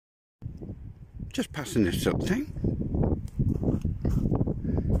Just passing this little thing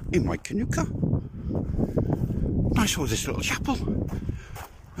in my Canuka. I saw this little chapel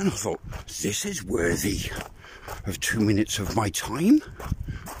and I thought, this is worthy of 2 minutes of my time.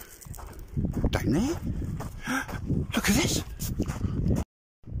 Down there. Look at this.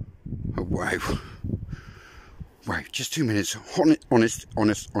 Oh, wow. Wow, just 2 minutes. Honest.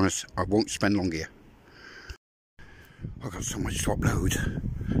 I won't spend long here. I've got so much to upload.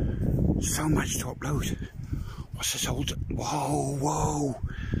 So much to upload. What's this old... Whoa.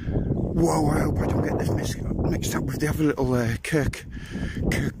 I hope I don't get this mixed up with the other little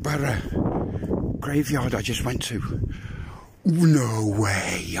Kirkborough graveyard I just went to. No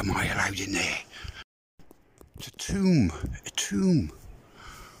way am I allowed in there. It's a tomb.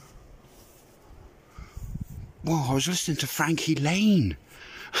 Whoa, I was listening to Frankie Lane,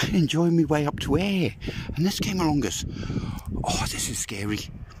 enjoying my way up to air, and this came along us. Oh, this is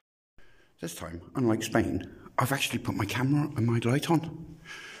scary. This time, unlike Spain, I've actually put my camera and my light on.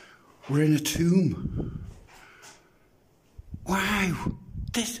 We're in a tomb. Wow.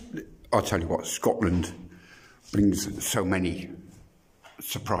 I'll tell you what, Scotland brings so many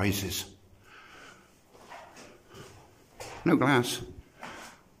surprises. No glass.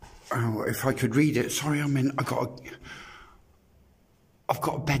 Oh, if I could read it. Sorry, I've got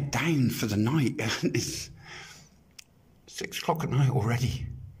a bed down for the night. It's 6 o'clock at night already.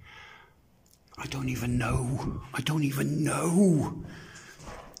 I don't even know.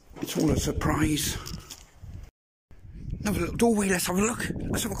 It's all a surprise. Another little doorway, let's have a look.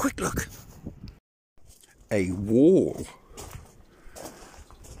 Let's have a quick look. A wall.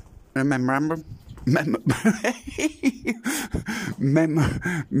 A memorandum. A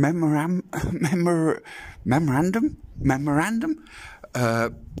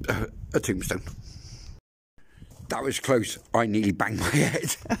tombstone. That was close. I nearly banged my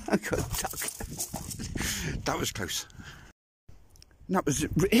head. I got stuck. That was close. That was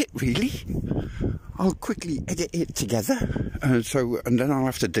it, really. I'll quickly edit it together, and then I'll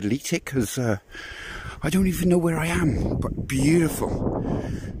have to delete it because I don't even know where I am. But beautiful.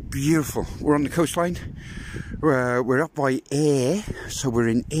 We're on the coastline. We're up by Ayr, so we're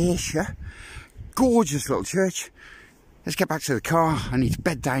in Ayrshire. Gorgeous little church. Let's get back to the car. I need to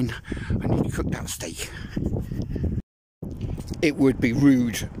bed down. I need to cook that steak. It would be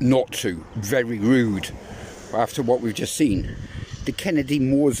rude not to. Very rude. After what we've just seen. The Kennedy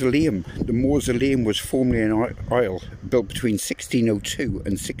Mausoleum. The mausoleum was formerly an aisle built between 1602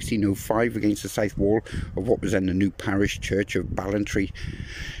 and 1605 against the south wall of what was then the new parish church of Ballantrae.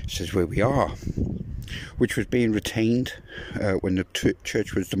 This is where we are, which was being retained when the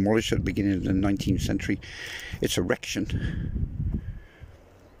church was demolished at the beginning of the 19th century. Its erection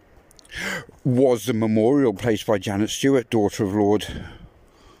was the memorial placed by Janet Stewart, daughter of Lord...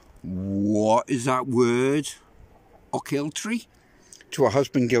 What is that word? Ochiltree? To her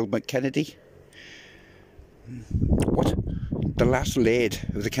husband Gilbert Kennedy. What? The last laird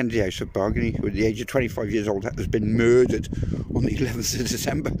of the Kennedy House of Bargany, who at the age of 25 years old has been murdered on the 11th of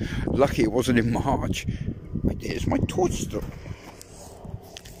December. Lucky it wasn't in March. There's my torch still.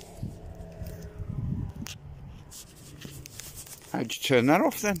 How'd you turn that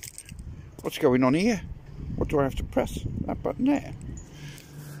off then? What's going on here? What do I have to press? That button there?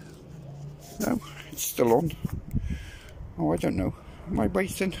 No, it's still on. Oh, I don't know. Am I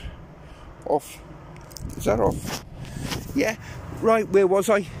waiting? Off. Is that off? Yeah. Right, where was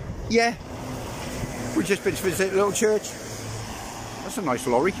I? Yeah. We've just been to visit a little church. That's a nice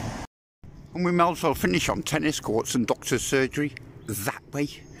lorry. And we might as well finish on tennis courts and doctor's surgery that way.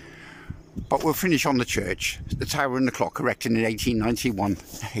 But we'll finish on the church. The tower and the clock erected in 1891.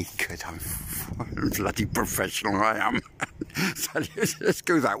 Hey, good, I'm bloody professional, I am. So let's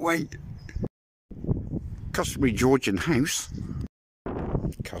go that way. Customary Georgian house.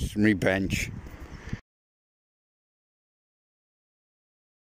 Customary bench.